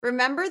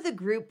Remember the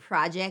group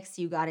projects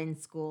you got in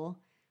school?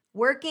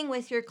 Working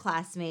with your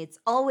classmates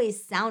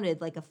always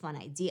sounded like a fun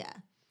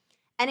idea.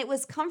 And it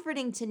was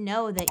comforting to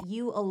know that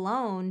you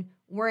alone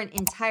weren't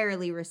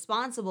entirely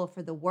responsible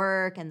for the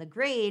work and the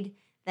grade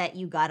that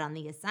you got on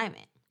the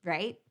assignment,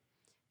 right?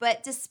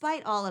 But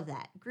despite all of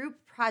that, group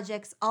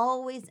projects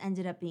always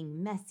ended up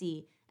being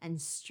messy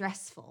and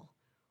stressful.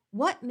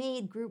 What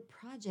made group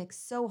projects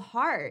so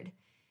hard?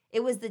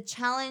 It was the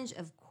challenge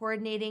of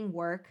coordinating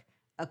work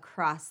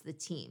across the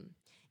team.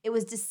 It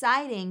was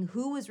deciding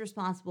who was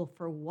responsible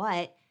for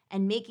what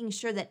and making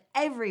sure that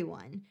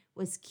everyone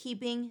was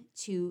keeping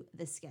to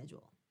the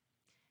schedule.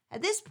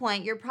 At this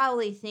point, you're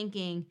probably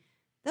thinking,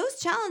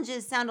 those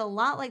challenges sound a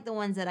lot like the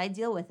ones that I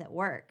deal with at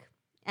work.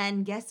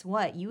 And guess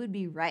what? You would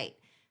be right.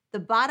 The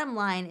bottom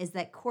line is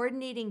that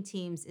coordinating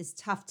teams is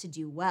tough to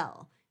do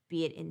well,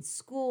 be it in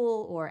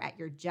school or at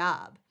your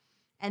job.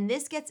 And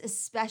this gets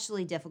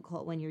especially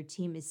difficult when your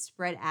team is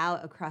spread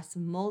out across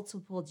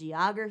multiple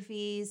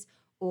geographies,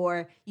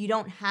 or you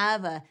don't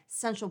have a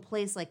central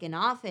place like an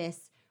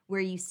office where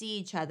you see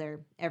each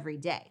other every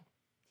day.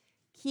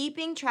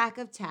 Keeping track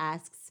of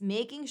tasks,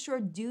 making sure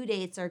due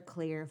dates are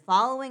clear,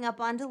 following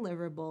up on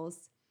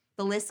deliverables,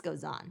 the list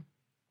goes on.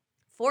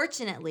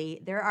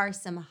 Fortunately, there are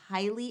some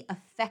highly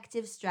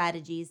effective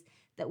strategies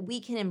that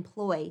we can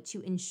employ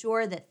to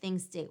ensure that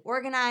things stay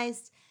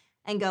organized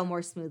and go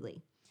more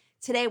smoothly.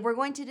 Today, we're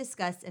going to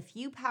discuss a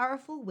few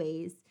powerful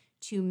ways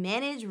to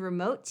manage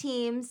remote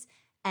teams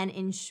and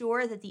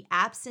ensure that the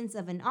absence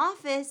of an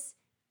office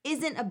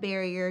isn't a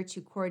barrier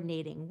to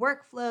coordinating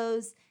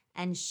workflows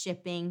and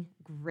shipping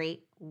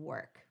great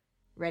work.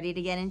 Ready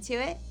to get into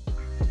it?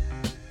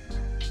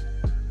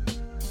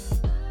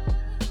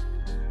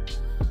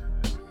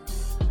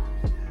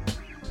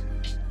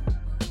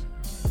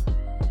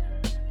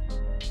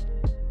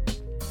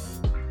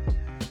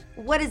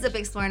 What is up,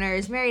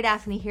 Explorers? Mary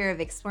Daphne here of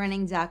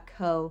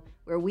Exploring.co,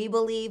 where we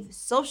believe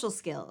social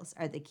skills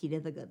are the key to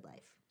the good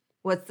life.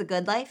 What's the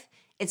good life?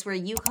 It's where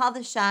you call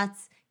the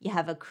shots, you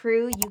have a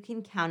crew you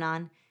can count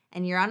on,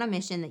 and you're on a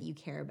mission that you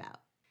care about.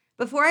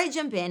 Before I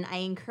jump in, I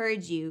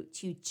encourage you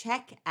to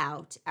check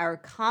out our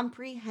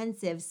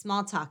comprehensive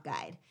small talk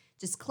guide.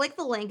 Just click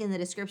the link in the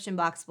description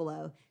box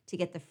below to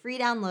get the free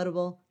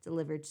downloadable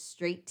delivered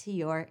straight to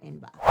your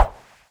inbox.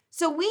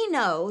 So we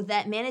know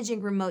that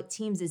managing remote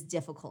teams is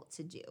difficult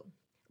to do.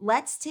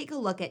 Let's take a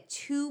look at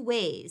 2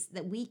 ways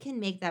that we can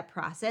make that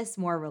process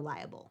more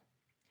reliable.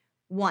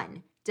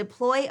 1,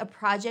 deploy a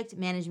project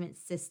management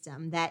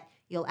system that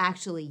you'll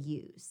actually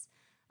use.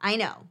 I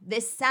know,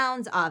 this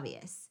sounds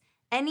obvious.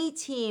 Any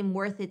team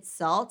worth its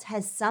salt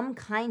has some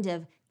kind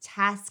of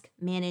task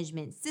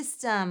management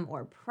system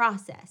or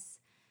process.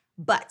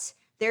 But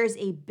there's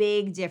a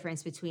big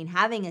difference between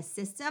having a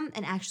system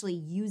and actually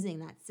using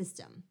that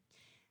system.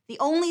 The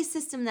only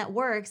system that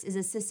works is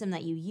a system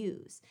that you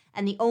use,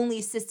 and the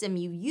only system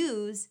you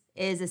use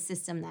is a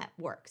system that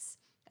works.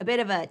 A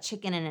bit of a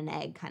chicken and an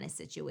egg kind of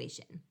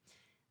situation.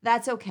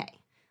 That's okay.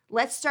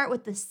 Let's start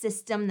with the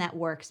system that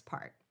works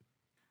part.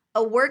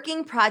 A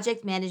working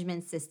project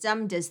management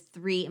system does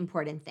 3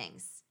 important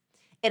things.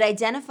 It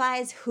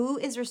identifies who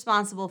is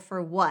responsible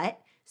for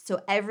what,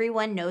 so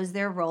everyone knows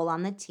their role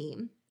on the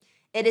team.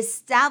 It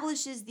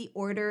establishes the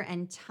order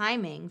and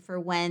timing for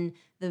when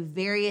the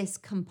various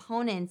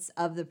components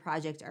of the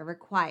project are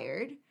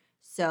required,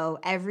 so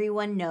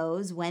everyone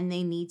knows when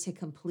they need to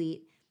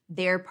complete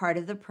their part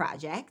of the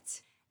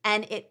project.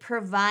 And it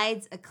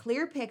provides a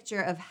clear picture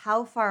of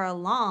how far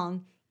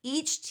along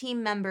each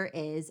team member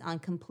is on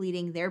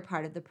completing their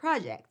part of the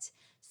project,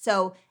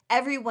 so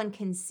everyone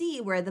can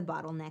see where the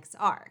bottlenecks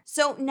are.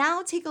 So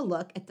now take a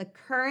look at the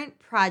current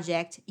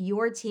project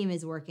your team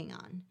is working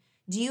on.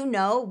 Do you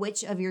know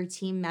which of your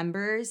team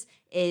members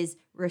is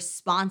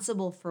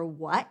responsible for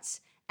what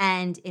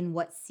and in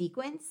what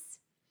sequence?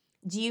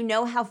 Do you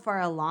know how far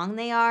along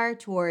they are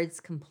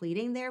towards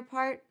completing their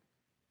part?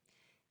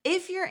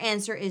 If your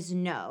answer is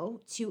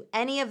no to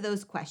any of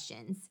those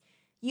questions,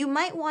 you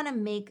might want to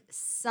make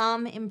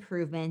some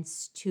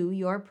improvements to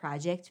your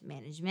project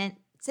management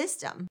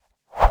system.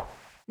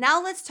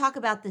 Now let's talk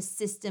about the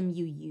system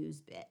you use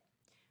bit.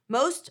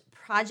 Most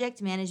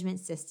project management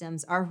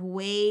systems are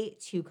way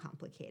too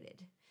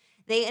complicated.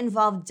 They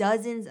involve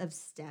dozens of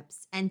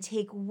steps and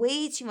take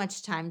way too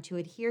much time to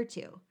adhere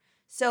to.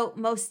 So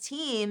most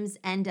teams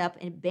end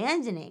up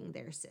abandoning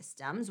their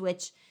systems,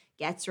 which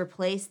gets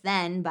replaced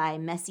then by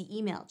messy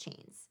email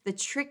chains. The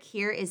trick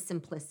here is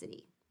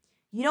simplicity.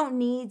 You don't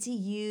need to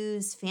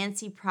use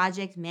fancy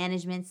project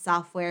management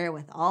software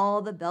with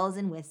all the bells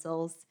and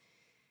whistles.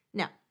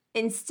 No.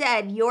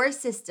 Instead, your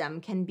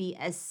system can be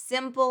as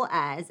simple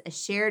as a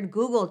shared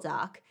Google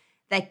Doc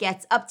that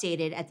gets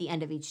updated at the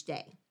end of each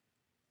day.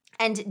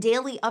 And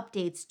daily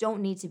updates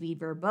don't need to be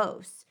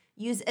verbose.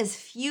 Use as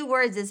few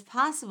words as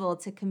possible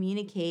to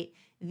communicate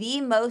the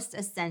most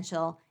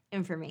essential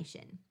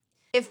information.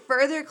 If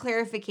further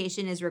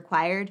clarification is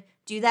required,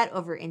 do that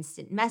over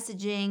instant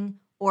messaging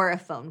or a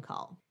phone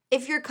call.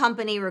 If your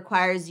company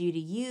requires you to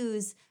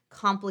use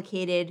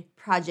complicated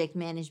project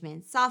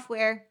management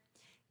software,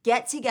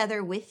 Get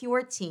together with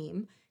your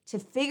team to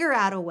figure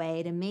out a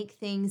way to make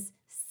things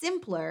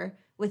simpler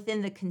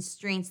within the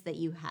constraints that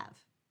you have.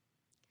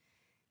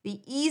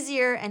 The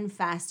easier and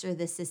faster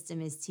the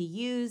system is to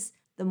use,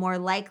 the more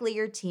likely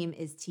your team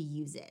is to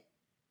use it.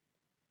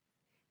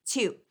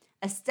 2,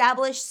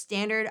 establish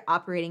standard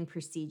operating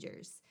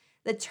procedures.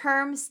 The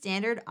term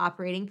standard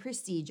operating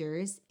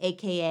procedures,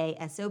 aka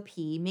SOP,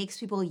 makes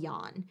people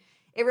yawn.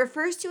 It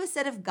refers to a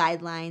set of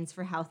guidelines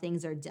for how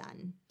things are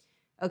done.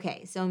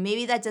 Okay, so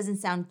maybe that doesn't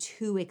sound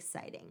too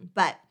exciting,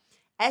 but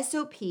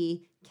SOP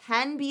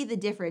can be the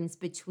difference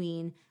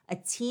between a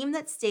team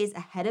that stays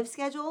ahead of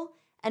schedule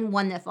and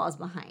one that falls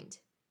behind.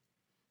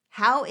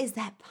 How is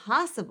that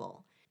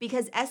possible?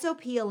 Because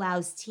SOP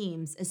allows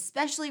teams,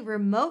 especially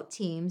remote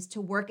teams,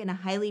 to work in a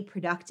highly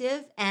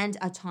productive and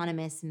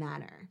autonomous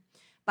manner.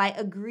 By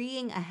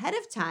agreeing ahead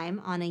of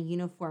time on a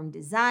uniform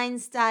design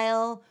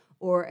style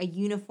or a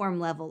uniform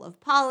level of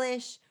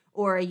polish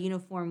or a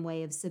uniform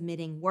way of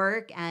submitting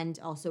work and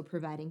also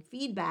providing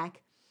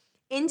feedback,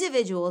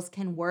 individuals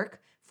can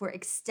work for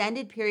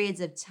extended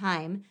periods of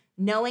time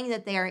knowing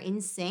that they are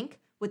in sync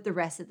with the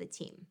rest of the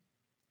team.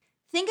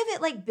 Think of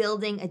it like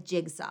building a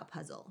jigsaw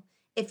puzzle.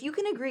 If you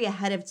can agree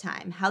ahead of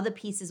time how the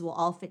pieces will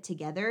all fit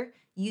together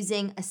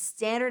using a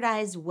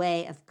standardized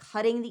way of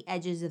cutting the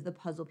edges of the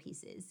puzzle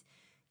pieces,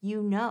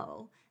 you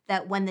know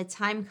that when the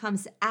time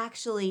comes to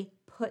actually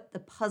put the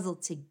puzzle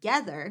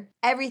together,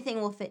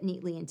 everything will fit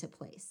neatly into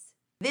place.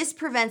 This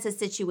prevents a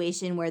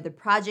situation where the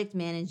project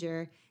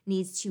manager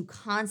needs to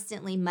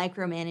constantly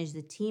micromanage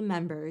the team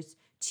members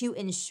to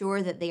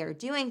ensure that they are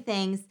doing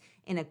things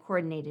in a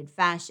coordinated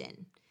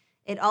fashion.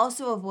 It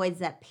also avoids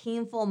that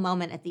painful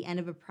moment at the end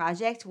of a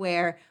project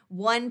where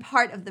one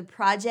part of the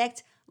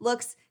project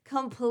looks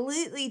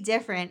completely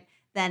different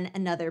than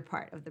another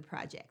part of the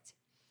project.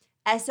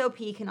 SOP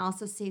can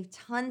also save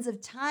tons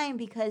of time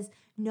because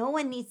no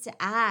one needs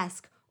to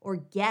ask or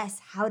guess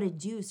how to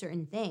do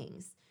certain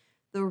things.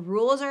 The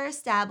rules are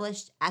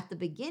established at the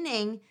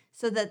beginning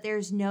so that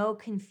there's no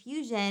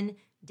confusion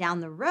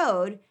down the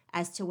road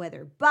as to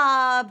whether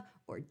Bob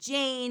or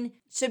Jane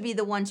should be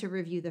the one to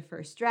review the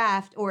first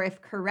draft, or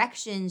if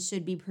corrections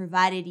should be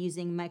provided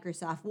using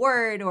Microsoft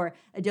Word or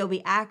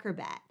Adobe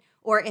Acrobat,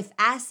 or if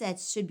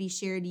assets should be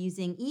shared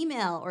using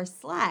email or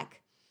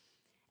Slack.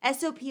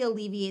 SOP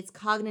alleviates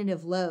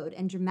cognitive load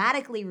and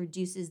dramatically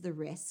reduces the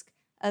risk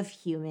of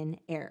human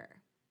error.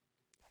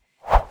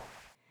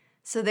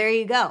 So there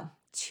you go.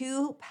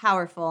 2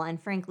 powerful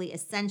and frankly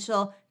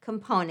essential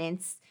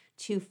components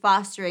to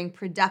fostering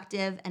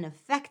productive and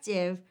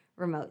effective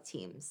remote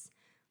teams.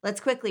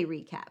 Let's quickly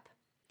recap.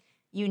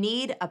 You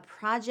need a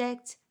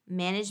project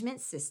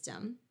management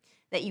system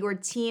that your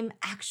team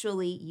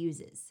actually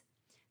uses.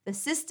 The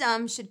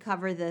system should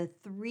cover the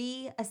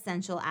 3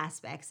 essential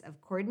aspects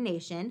of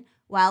coordination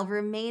while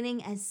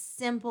remaining as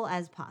simple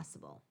as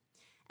possible.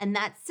 And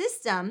that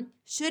system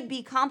should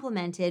be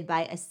complemented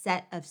by a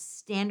set of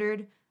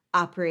standard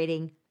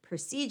operating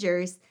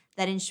procedures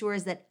that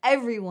ensures that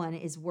everyone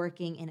is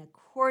working in a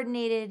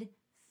coordinated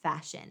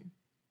fashion.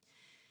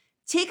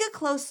 Take a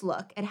close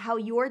look at how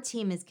your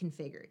team is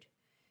configured.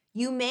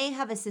 You may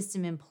have a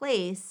system in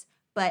place,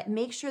 but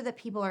make sure that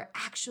people are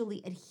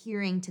actually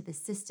adhering to the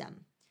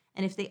system.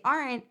 And if they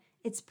aren't,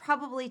 it's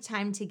probably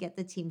time to get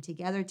the team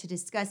together to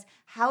discuss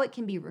how it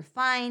can be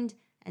refined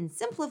and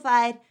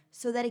simplified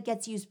so that it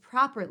gets used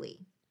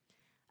properly.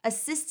 A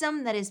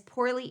system that is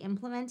poorly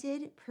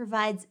implemented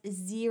provides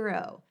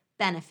 0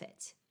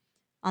 benefit.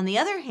 On the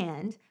other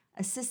hand,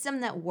 a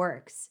system that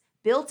works,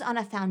 built on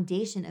a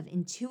foundation of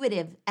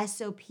intuitive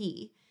SOP,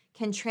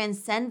 can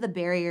transcend the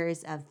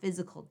barriers of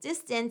physical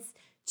distance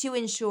to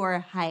ensure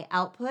high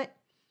output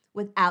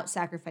without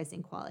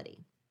sacrificing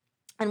quality.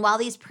 And while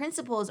these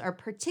principles are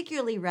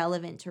particularly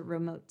relevant to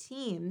remote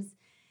teams,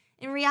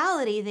 in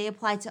reality, they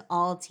apply to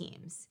all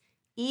teams,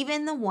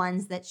 even the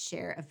ones that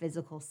share a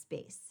physical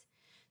space.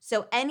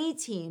 So any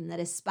team that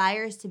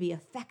aspires to be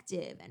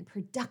effective and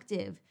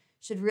productive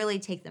should really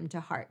take them to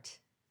heart.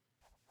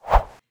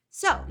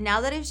 So now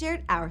that I've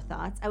shared our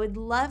thoughts, I would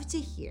love to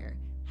hear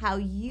how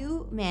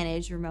you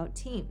manage remote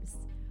teams.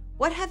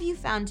 What have you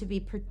found to be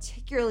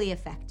particularly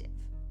effective?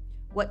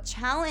 What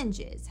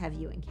challenges have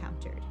you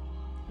encountered?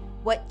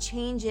 What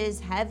changes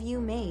have you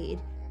made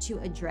to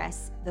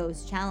address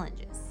those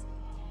challenges?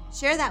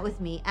 Share that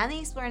with me and the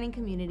Exploring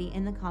community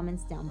in the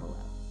comments down below.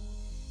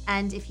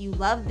 And if you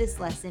love this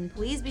lesson,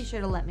 please be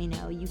sure to let me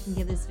know. You can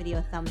give this video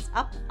a thumbs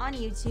up on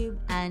YouTube,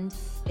 and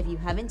if you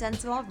haven't done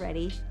so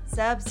already,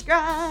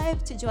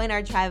 subscribe to join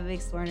our tribe of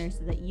Explorers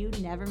so that you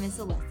never miss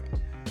a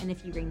lesson. And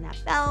if you ring that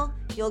bell,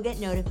 you'll get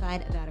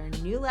notified about our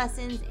new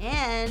lessons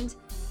and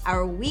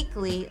our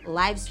weekly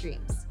live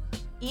streams.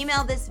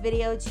 Email this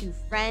video to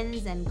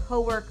friends and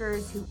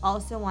coworkers who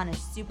also want to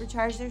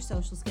supercharge their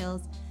social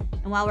skills.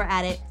 And while we're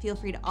at it, feel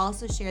free to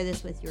also share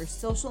this with your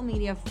social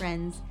media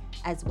friends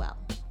as well.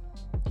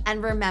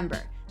 And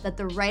remember that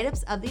the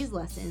write-ups of these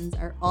lessons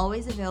are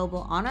always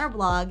available on our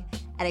blog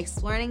at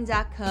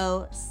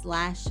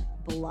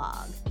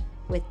exploring.co/blog.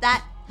 With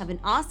that, Have an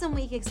awesome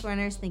week,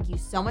 Explorers. Thank you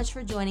so much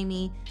for joining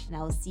me, and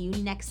I will see you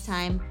next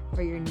time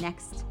for your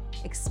next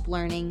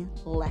Exploring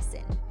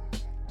lesson.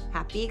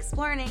 Happy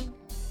exploring!